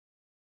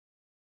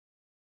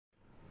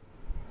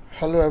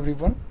Hello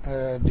everyone,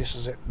 this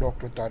is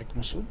Dr. Tariq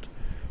Masood.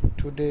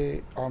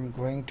 Today I'm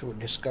going to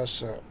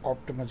discuss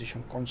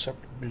optimization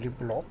concept building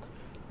block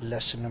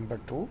lesson number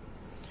 2.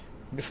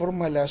 Before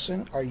my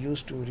lesson I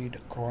used to read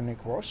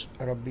Quranic verse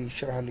Rabbi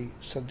Shrah li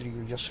Sadri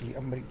Yasli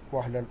Amri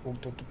Wahlal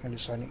Uqdat min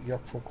Lisani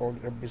Yafqahu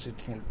Qawli Rabbi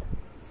Zidni Ilma.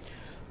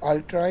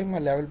 I'll try my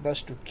level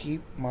best to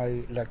keep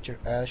my lecture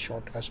as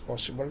short as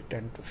possible,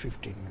 10 to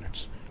 15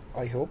 minutes.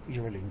 I hope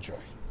you will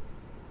enjoy.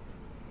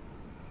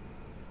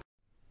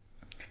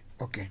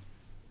 Okay,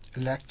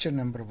 lecture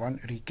number 1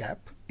 recap.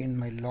 In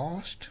my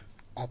last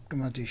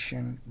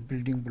optimization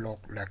building block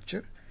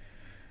lecture,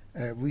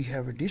 we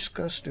have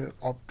discussed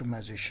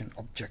optimization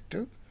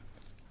objective,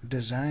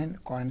 design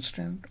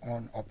constant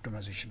on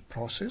optimization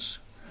process,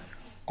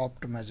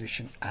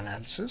 optimization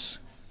analysis,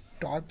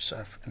 types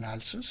of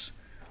analysis,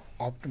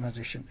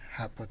 optimization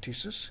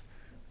hypothesis,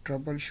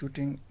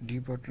 troubleshooting,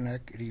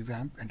 debottleneck,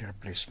 revamp, and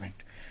replacement.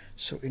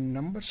 So in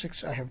number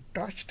 6, I have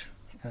touched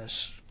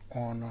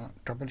on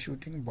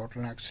troubleshooting,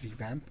 bottlenecks,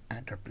 revamp,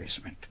 and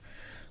replacement.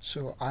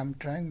 So I'm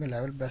trying my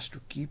level best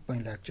to keep my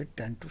lecture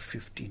 10 to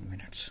 15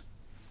 minutes.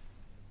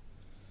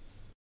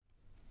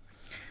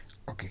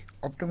 Okay,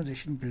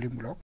 optimization building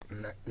block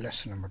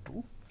lesson number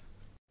 2.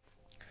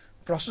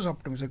 Process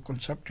optimization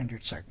concept and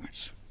its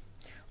segments.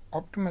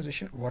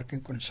 Optimization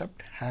working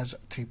concept has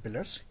 3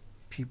 pillars: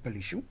 people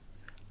issue,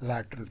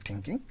 lateral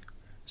thinking,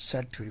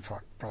 set theory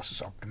for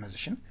process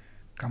optimization,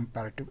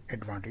 comparative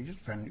advantages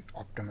when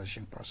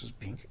optimization process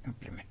being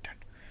implemented.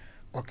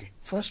 Okay,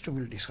 first we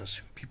will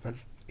discuss people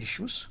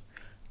issues,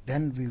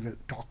 then we will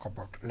talk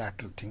about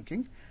lateral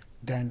thinking,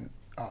 then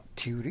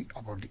theory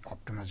about the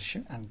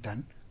optimization, and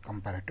then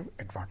comparative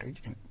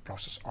advantage in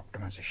process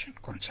optimization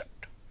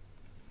concept.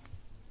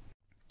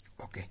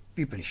 Okay,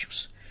 people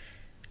issues.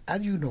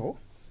 As you know,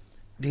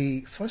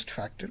 the first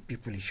factor,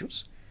 people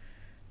issues,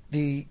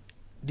 the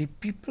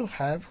people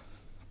have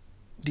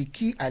the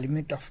key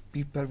element of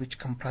people which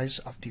comprise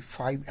of the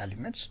 5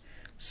 elements: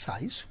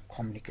 size,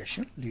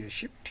 communication,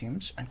 leadership,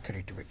 teams, and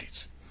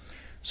creativities.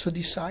 So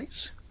the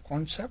size,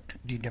 concept,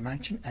 the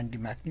dimension and the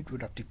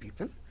magnitude of the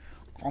people,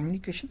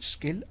 communication,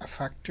 skill,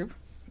 effective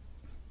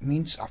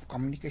means of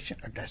communication,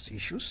 address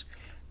issues,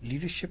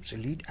 leaderships,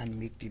 lead and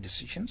make the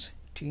decisions,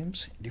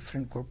 teams,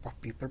 different group of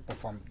people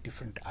perform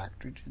different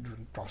activities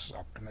during process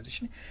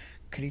optimization,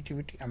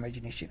 creativity,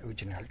 imagination,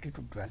 originality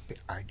to develop an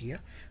idea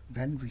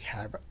when we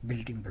have a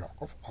building block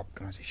of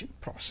optimization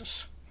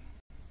process.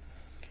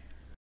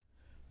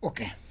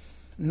 Okay,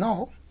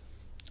 now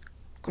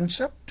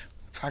concept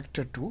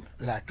factor 2,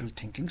 lateral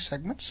thinking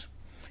segments.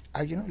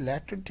 As you know,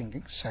 lateral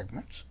thinking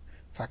segments,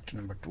 factor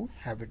number 2,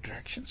 have a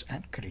directions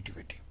and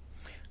creativity.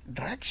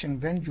 Direction,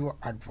 when you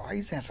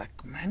advise and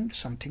recommend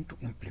something to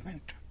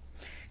implement.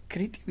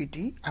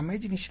 Creativity,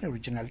 imagination,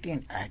 originality,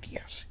 and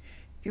ideas.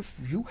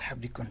 If you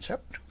have the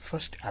concept,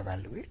 first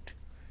evaluate,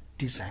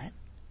 design,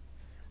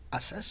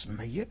 assess,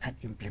 measure, and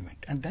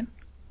implement, and then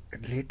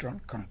later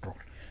on control.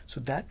 So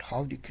that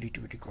how the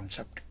creativity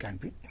concept can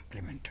be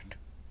implemented.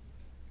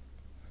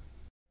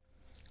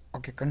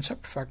 Okay,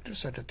 concept factor,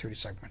 set of theory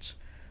segments.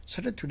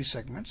 Set of theory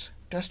segments,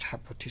 test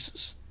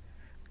hypothesis,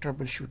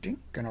 troubleshooting,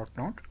 cannot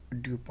not,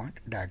 dew point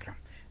diagram.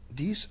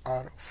 These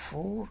are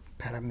 4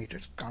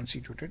 parameters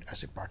constituted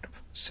as a part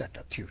of set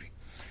of theory.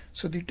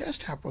 So the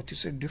test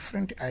hypothesis,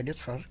 different ideas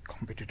for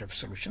competitive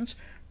solutions.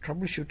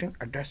 Troubleshooting,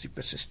 address the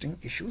persisting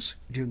issues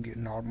during the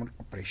normal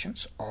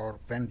operations or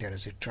when there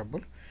is a trouble.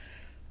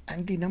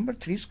 And the number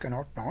 3 is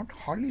cannot not,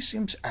 hardly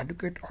seems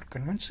adequate or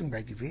convincing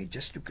by the way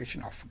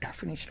justification of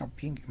definition of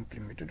being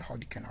implemented, how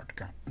the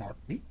cannot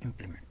be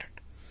implemented.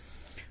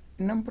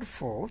 Number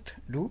 4,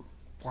 do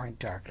point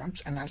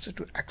diagrams, analysis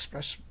to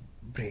express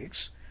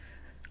breaks,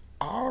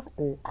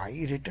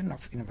 ROI, return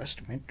of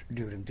investment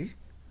during the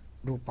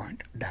dew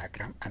point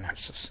diagram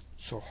analysis.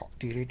 So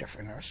the rate of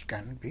invest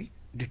can be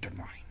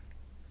determined.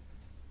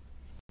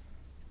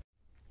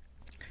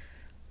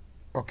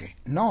 Okay,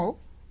 now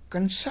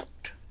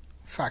concept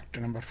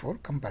factor number 4,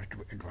 comparative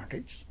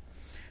advantage.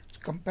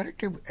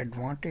 Comparative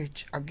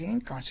advantage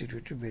again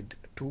constituted with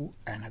 2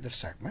 another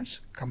segments: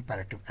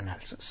 comparative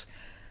analysis,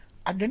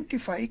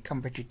 identify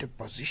competitive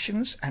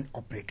positions and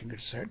operating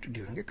result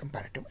during a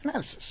comparative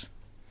analysis.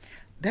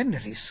 Then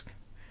risk.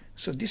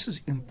 So this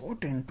is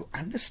important to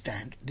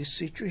understand the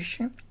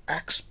situation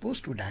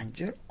exposed to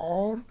danger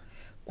or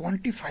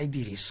quantify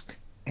the risk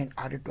in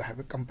order to have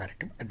a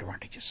comparative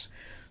advantages.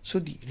 So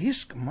the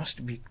risk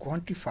must be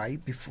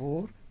quantified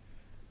before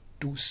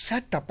to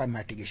set up a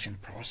mitigation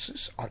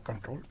process or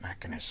control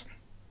mechanism.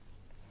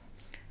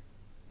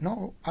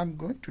 Now I'm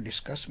going to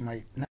discuss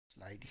my next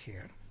slide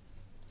here.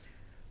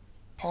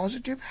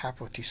 Positive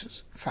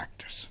hypothesis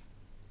factors.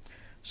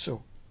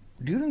 So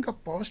during a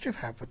positive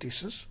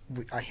hypothesis,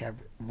 I have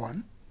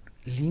 1,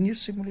 linear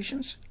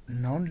simulations,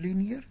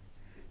 non-linear,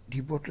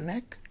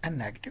 debottleneck, and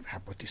negative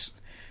hypothesis.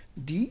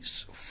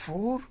 These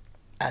 4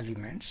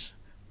 elements,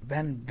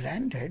 when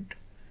blended,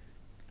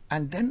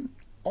 and then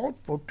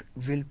output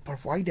will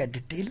provide a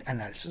detailed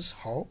analysis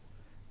how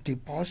the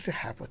positive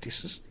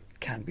hypothesis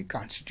can be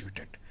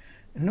constituted.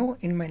 Now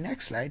in my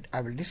next slide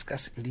I will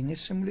discuss linear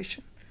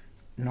simulation,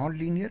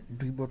 non-linear,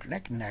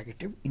 debottleneck,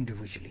 negative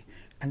individually,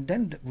 and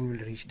then we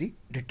will reach the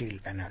detailed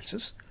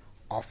analysis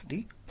of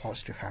the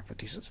positive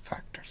hypothesis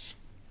factors.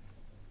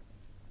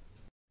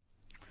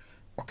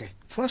 Okay,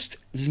 first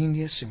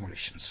linear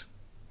simulations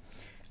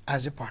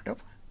as a part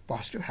of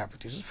positive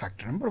hypothesis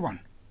factor number 1.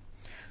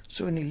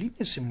 So in a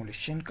linear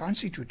simulation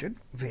constituted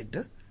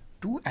with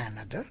two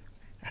another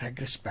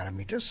regress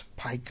parameters,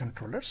 pi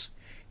controllers,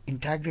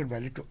 integral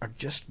value to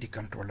adjust the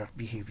controller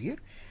behavior,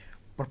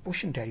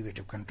 proportion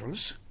derivative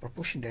controls,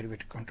 proportion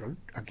derivative control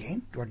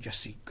again to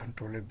adjust the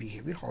controller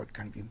behavior, how it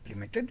can be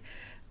implemented,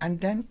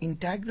 and then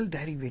integral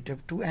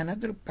derivative to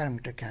another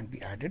parameter can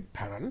be added,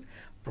 parallel,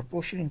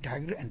 proportion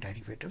integral and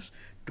derivatives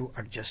to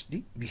adjust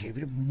the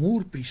behavior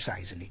more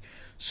precisely.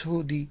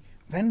 So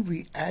when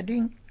we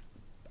adding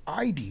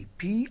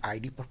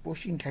PID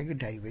proportion integral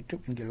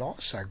derivative in the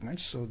loss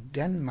segments, so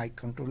then my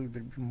control will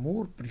be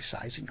more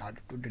precise in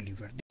order to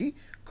deliver the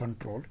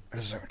control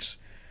results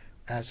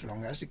as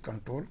long as the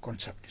control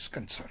concept is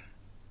concerned.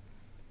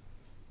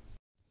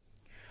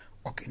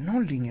 Okay,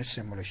 non-linear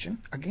simulation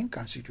again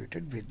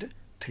constituted with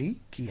three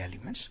key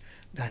elements,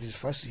 that is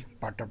first the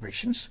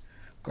perturbations,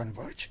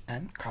 converge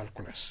and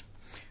calculus.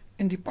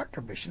 In the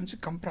perturbations,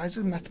 it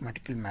comprises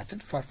mathematical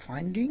method for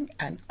finding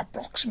an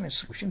approximate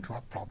solution to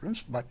our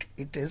problems, but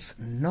it is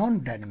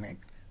non-dynamic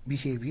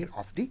behavior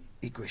of the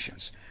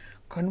equations.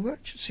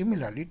 Converge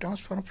similarly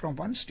transform from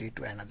one state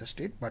to another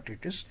state, but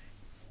it is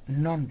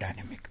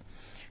non-dynamic.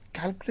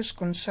 Calculus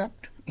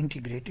concept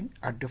integrating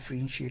or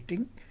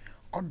differentiating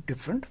or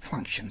different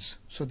functions.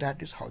 So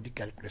that is how the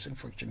calculation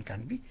function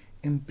can be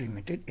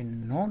implemented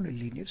in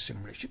non-linear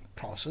simulation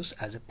process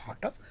as a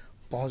part of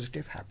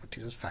positive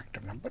hypothesis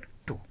factor number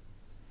 2.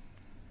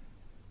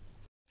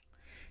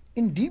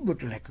 In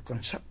debottleneck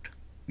concept,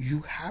 you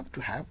have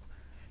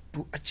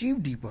to achieve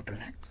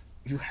debottleneck,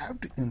 you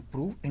have to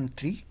improve in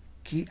three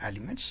key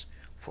elements.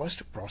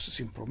 First,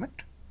 process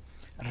improvement,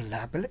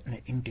 reliable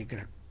and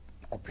integral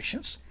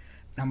operations.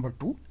 Number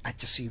 2,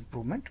 HSE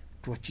improvement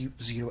to achieve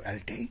zero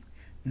LTA,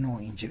 no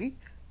injury.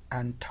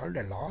 And third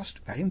and last,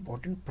 very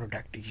important,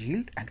 product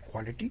yield and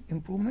quality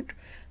improvement,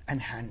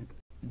 and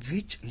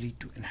which lead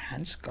to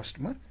enhanced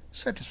customer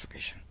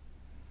satisfaction.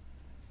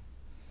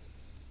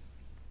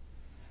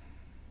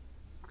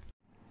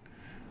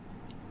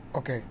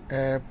 Okay,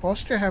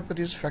 positive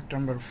hypothesis factor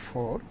number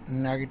 4,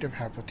 negative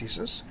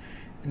hypothesis.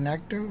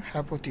 Negative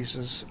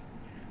hypothesis,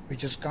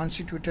 which is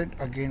constituted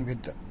again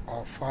with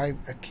 5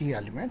 key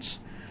elements: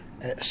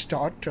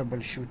 start,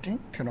 troubleshooting,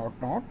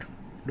 cannot not,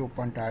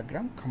 dopant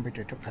diagram,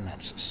 comparative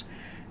analysis.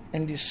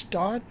 In the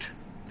start,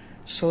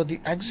 so the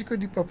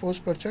execute the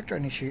proposed project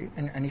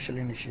initial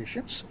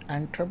initiations,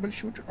 and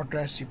troubleshoot,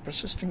 address the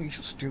persisting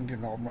issues during the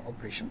normal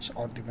operations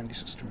or when the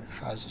system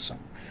has some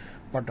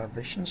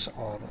perturbations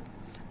or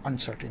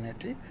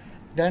uncertainty.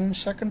 Then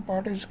second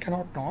part is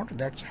cannot not,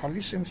 that's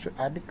hardly seems to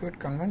adequate,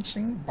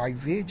 convincing by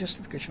way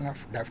justification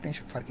of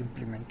definition for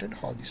implemented,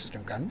 how the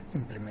system can be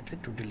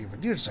implemented to deliver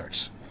the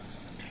results.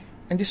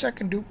 In the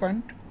second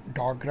dopant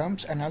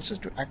diagrams, analysis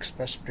to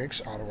express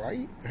breaks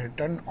ROI,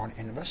 return on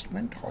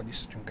investment, how the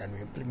system can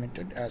be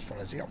implemented as far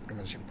as the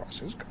optimization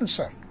process is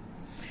concerned.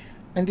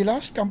 In the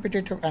last,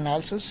 competitive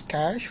analysis,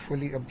 cash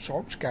fully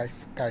absorbs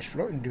cash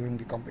flow during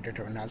the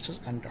competitive analysis,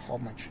 and how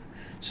much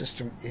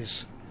system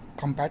is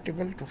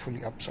compatible to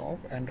fully absorb,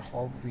 and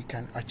how we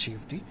can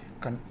achieve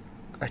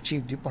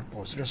the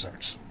proposed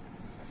results.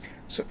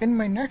 So in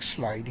my next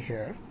slide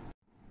here,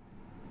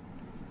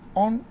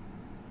 on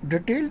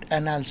detailed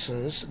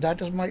analysis,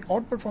 that is my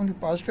output from the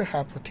positive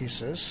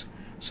hypothesis.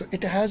 So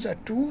it has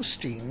two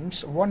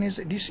streams. One is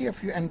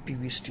DCFU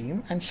NPV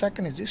stream, and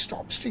second is the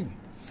stop stream.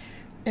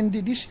 In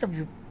the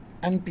DCFU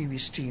NPV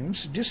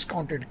streams,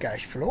 discounted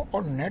cash flow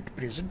or net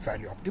present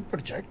value of the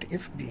project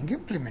if being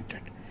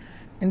implemented.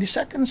 In the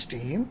second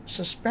stream,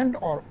 suspend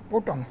or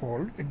put on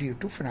hold due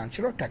to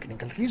financial or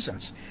technical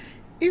reasons.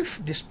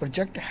 If this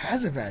project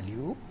has a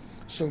value,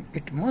 so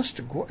it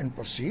must go and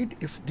proceed.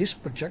 If this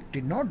project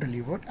did not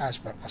deliver as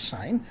per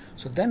assigned,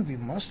 so then we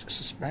must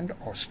suspend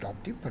or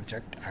stop the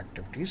project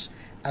activities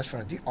as far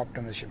as the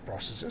optimization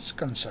process is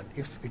concerned,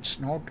 if it's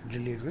not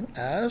delivering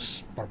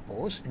as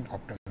proposed in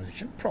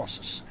optimization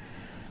process.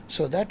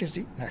 So that is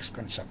the next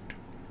concept.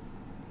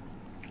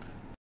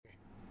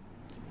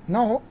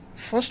 Now,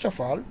 first of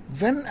all,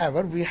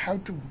 whenever we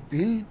have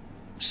to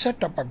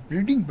set up a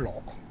building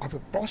block of a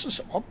process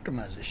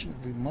optimization,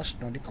 we must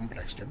know the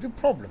complexity of the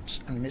problems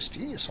and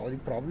mysterious, how the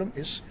problem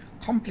is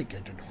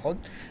complicated, how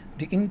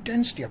the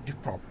intensity of the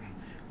problem.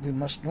 We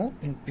must know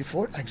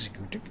before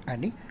executing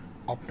any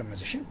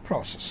optimization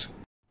process.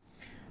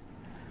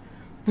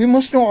 We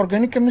must know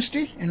organic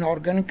chemistry,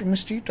 inorganic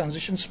chemistry,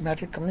 transitions,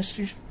 metal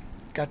chemistry,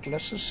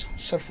 catalysis,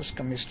 surface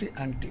chemistry,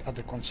 and the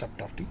other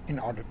concept of in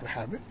order to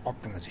have an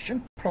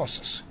optimization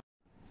process.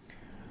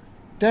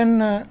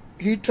 Then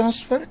heat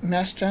transfer,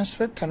 mass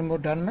transfer,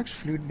 thermodynamics,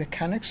 fluid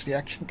mechanics,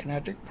 reaction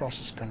kinetic,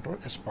 process control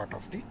as part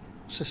of the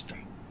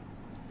system.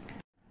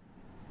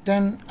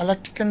 then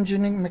electrical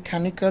engineering,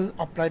 mechanical,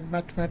 applied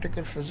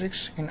mathematical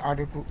physics in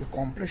order to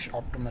accomplish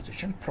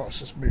optimization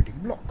process building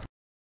block.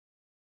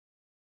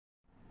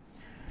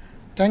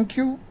 Thank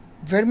you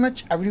very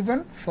much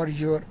everyone for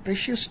your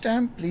precious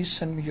time. Please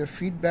send me your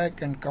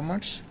feedback and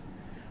comments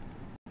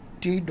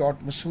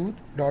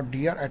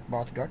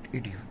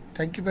t.masood.dr@bath.edu.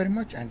 Thank you very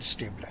much and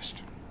stay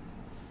blessed.